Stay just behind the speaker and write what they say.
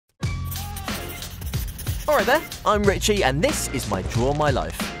Alright there, I'm Richie and this is my Draw My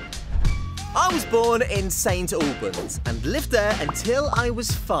Life. I was born in St Albans and lived there until I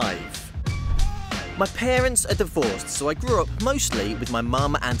was 5. My parents are divorced, so I grew up mostly with my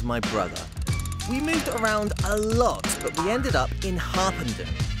mum and my brother. We moved around a lot, but we ended up in Harpenden,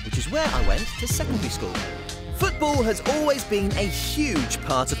 which is where I went to secondary school. Football has always been a huge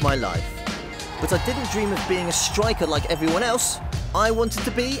part of my life, but I didn't dream of being a striker like everyone else. I wanted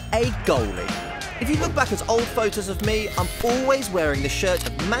to be a goalie. If you look back at old photos of me, I'm always wearing the shirt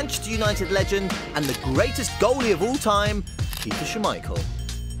of Manchester United legend and the greatest goalie of all time, Peter Schmeichel.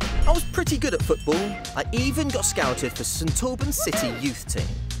 I was pretty good at football. I even got scouted for St Albans City youth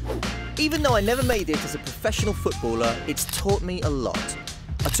team. Even though I never made it as a professional footballer, it's taught me a lot.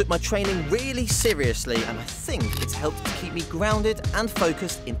 I took my training really seriously and I think it's helped to keep me grounded and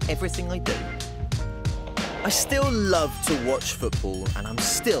focused in everything I do. I still love to watch football and I'm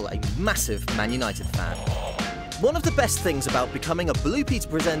still a massive Man United fan. One of the best things about becoming a Blue Peter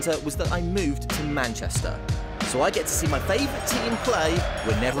presenter was that I moved to Manchester, so I get to see my favourite team play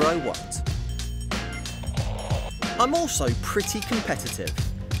whenever I want. I'm also pretty competitive.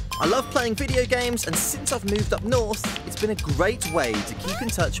 I love playing video games, and since I've moved up north, it's been a great way to keep in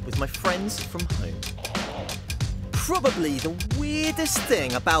touch with my friends from home. Probably the weirdest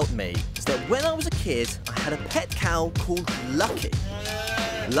thing about me is that when I was a kid, I had a pet cow called Lucky.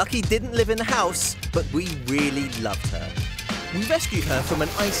 Lucky didn't live in the house, but we really loved her. We rescued her from an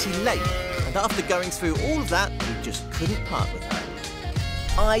icy lake, and after going through all of that, we just couldn't part with her.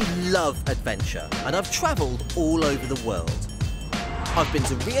 I love adventure, and I've travelled all over the world. I've been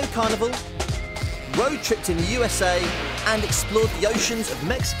to Rio Carnival, road tripped in the USA, and explored the oceans of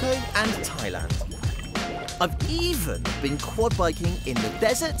Mexico and Thailand. I've even been quad biking in the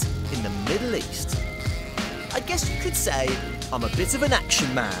desert in the Middle East. I guess you could say I'm a bit of an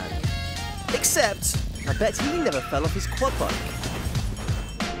action man. Except, I bet he never fell off his quad bike.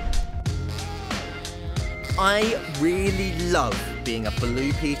 I really love being a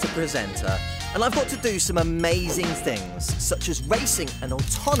Blue Peter presenter, and I've got to do some amazing things, such as racing an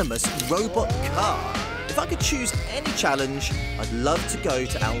autonomous robot car. If I could choose any challenge, I'd love to go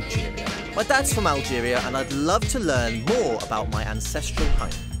to Algeria. My dad's from Algeria, and I'd love to learn more about my ancestral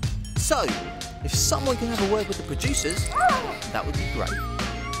home. So, if someone can have a word with the producers, that would be great.